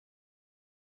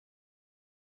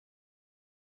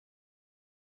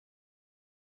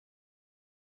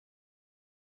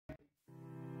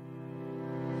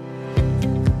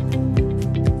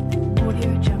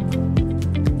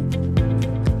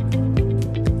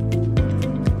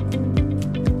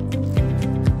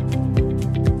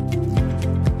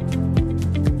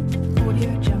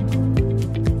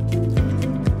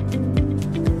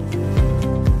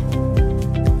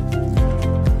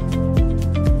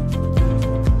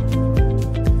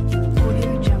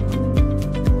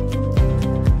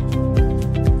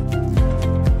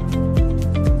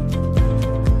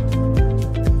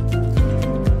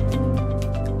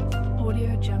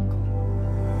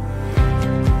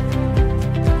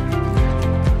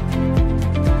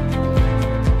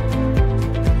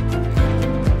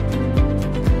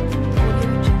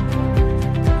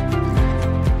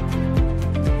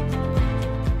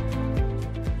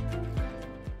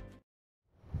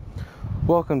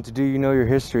welcome to Do You Know Your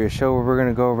History, a show where we're going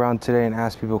to go around today and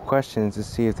ask people questions to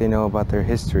see if they know about their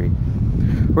history.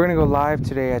 We're going to go live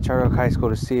today at Charter Oak High School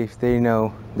to see if they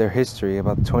know their history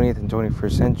about the 20th and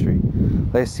 21st century.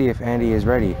 Let's see if Andy is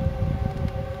ready.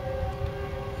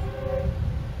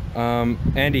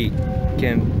 Andy,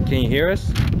 can you hear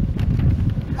us?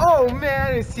 Oh man,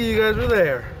 I didn't see you guys were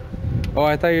there. Oh,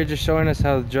 I thought you were just showing us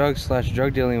how drug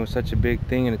dealing was such a big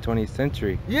thing in the 20th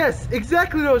century. Yes,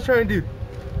 exactly what I was trying to do.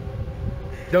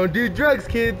 Don't do drugs,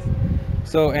 kids.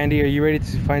 So, Andy, are you ready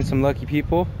to find some lucky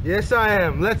people? Yes, I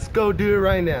am. Let's go do it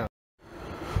right now.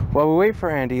 While we wait for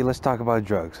Andy, let's talk about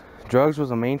drugs. Drugs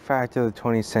was a main factor of the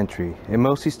 20th century. It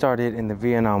mostly started in the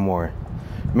Vietnam War.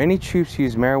 Many troops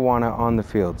used marijuana on the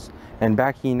fields, and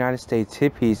back in the United States,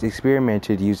 hippies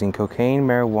experimented using cocaine,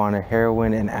 marijuana,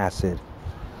 heroin, and acid.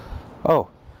 Oh,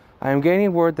 I am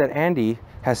getting word that Andy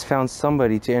has found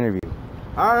somebody to interview.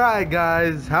 Alright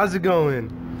guys, how's it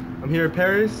going? I'm here in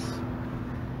Paris.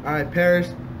 Alright,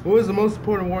 Paris, what was the most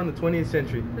important war in the 20th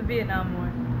century? The Vietnam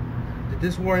War. Did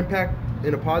this war impact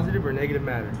in a positive or negative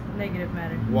manner? Negative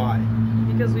matter. Why?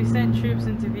 Because we sent troops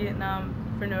into Vietnam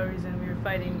for no reason. We were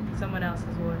fighting someone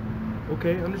else's war.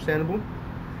 Okay, understandable.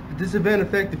 Did this event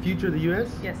affect the future of the U.S.?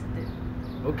 Yes, it did.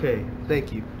 Okay,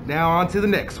 thank you. Now on to the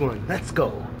next one. Let's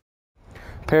go.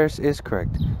 Paris is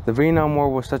correct. The Vietnam War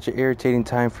was such an irritating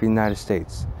time for the United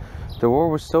States. The war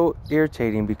was so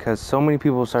irritating because so many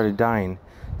people started dying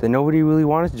that nobody really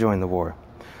wanted to join the war.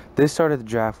 This started the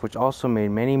draft, which also made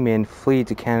many men flee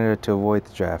to Canada to avoid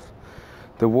the draft.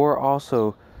 The war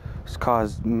also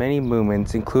caused many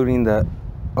movements, including the...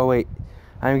 Oh wait,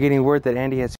 I'm getting word that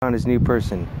Andy has found his new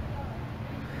person.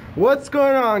 What's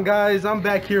going on, guys? I'm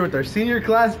back here with our senior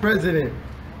class president,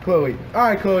 Chloe.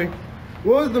 Alright, Chloe.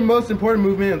 What was the most important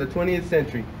movement of the 20th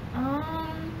century?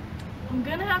 I'm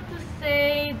gonna have to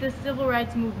say the Civil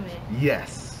Rights Movement.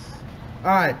 Yes.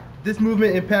 Alright, this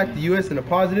movement impact the U.S. in a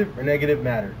positive or negative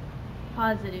manner?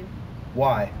 Positive.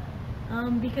 Why?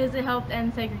 Because it helped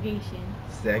end segregation.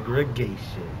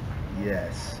 Segregation.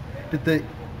 Yes. Did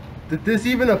this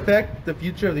even affect the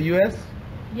future of the U.S.?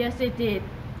 Yes, it did.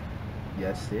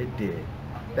 Yes, it did.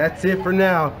 That's it for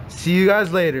now. See you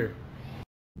guys later.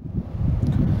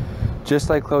 Just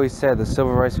like Chloe said, the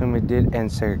Civil Rights Movement did end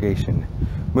segregation.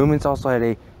 Movements also had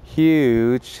a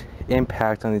huge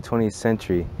impact on the 20th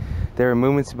century. There were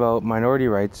movements about minority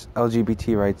rights,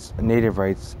 LGBT rights, native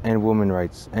rights, and women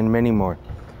rights, and many more.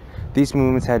 These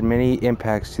movements had many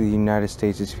impacts to the United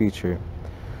States' future.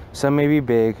 Some may be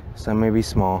big, some may be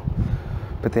small,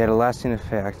 but they had a lasting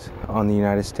effect on the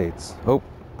United States. Oh,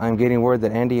 I'm getting word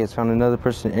that Andy has found another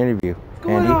person to interview. What's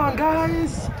going on,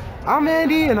 guys? I'm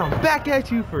Andy, and I'm back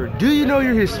at you for Do You Know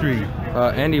Your History?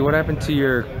 Andy, what happened to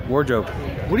your wardrobe?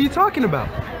 What are you talking about?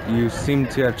 You seem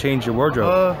to have changed your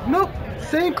wardrobe. Nope.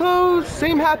 Same clothes,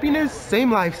 same happiness,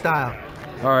 same lifestyle.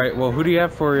 Alright, well, who do you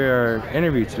have for your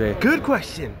interview today? Good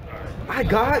question. I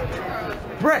got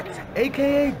Brett,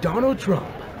 aka Donald Trump.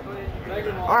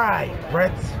 Alright,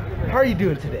 Brett, how are you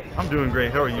doing today? I'm doing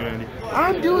great. How are you, Andy?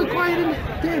 I'm doing quite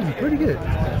dandy, pretty good.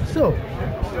 So,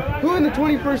 who in the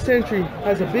 21st century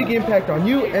has a big impact on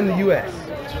you and the U.S.?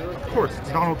 Of course, it's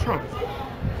Donald Trump.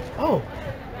 Oh,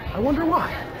 I wonder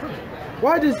why.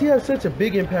 Why does he have such a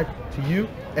big impact to you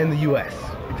and the U.S.?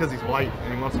 Because he's white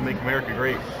and he wants to make America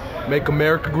great. Make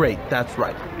America great, that's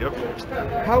right.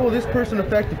 Yep. How will this person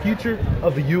affect the future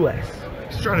of the U.S.?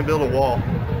 He's trying to build a wall.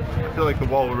 I feel like the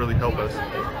wall will really help us.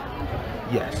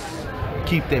 Yes,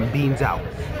 keep them beans out.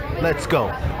 Let's go,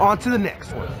 on to the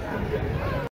next one.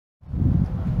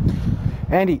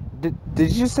 Andy, did you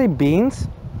just say beans?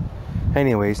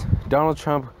 Anyways, Donald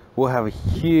Trump will have a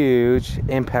huge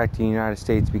impact in the United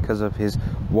States because of his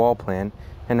wall plan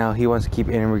and how he wants to keep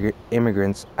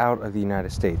immigrants out of the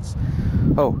United States.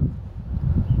 Oh,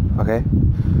 okay.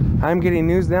 I'm getting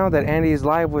news now that Andy is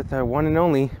live with our one and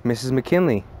only Mrs.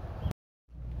 McKinley.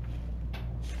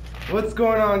 What's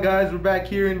going on, guys? We're back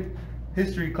here in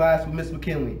history class with Miss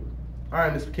McKinley. All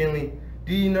right, Miss McKinley,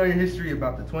 do you know your history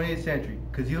about the 20th century?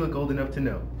 Because you look old enough to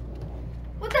know.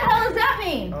 What the hell does that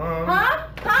mean? Huh?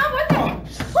 What the?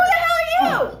 Who the hell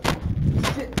are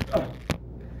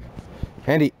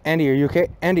you? Andy, are you okay?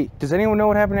 Andy, does anyone know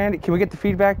what happened to Andy? Can we get the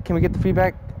feedback?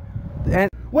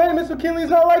 Wait, Miss McKinley's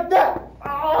not like that!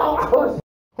 Oh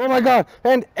my God!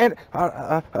 I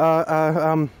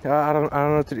don't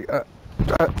know what to do.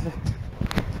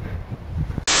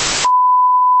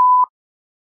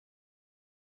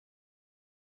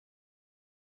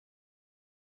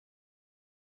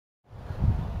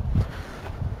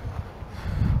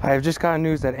 I have just gotten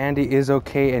news that Andy is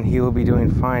okay and he will be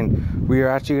doing fine. We are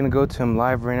actually going to go to him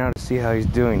live right now to see how he's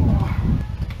doing.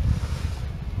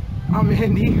 I'm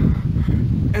Andy,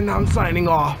 and I'm signing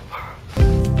off.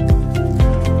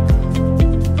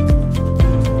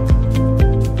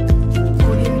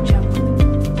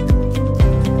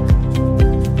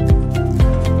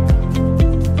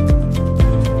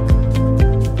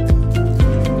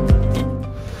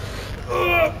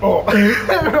 Oh. Okay.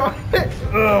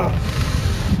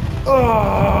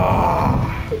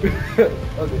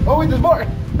 Oh wait, there's more.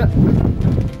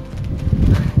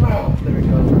 Oh, there we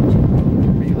go.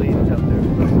 Relays up there.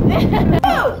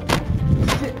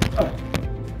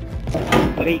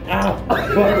 Wait, ow.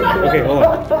 Okay, hold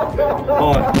on.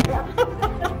 Hold on.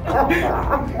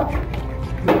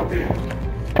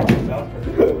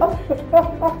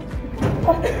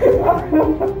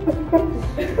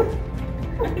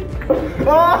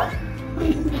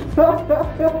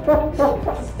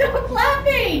 Stop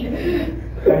laughing!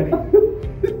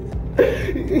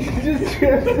 He just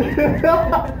tripped.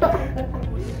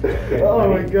 Oh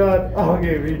my god.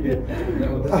 Okay, read it.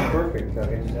 This is perfect. So I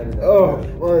can just edit that. Oh,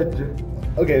 fudge.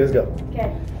 Okay, let's go. Okay.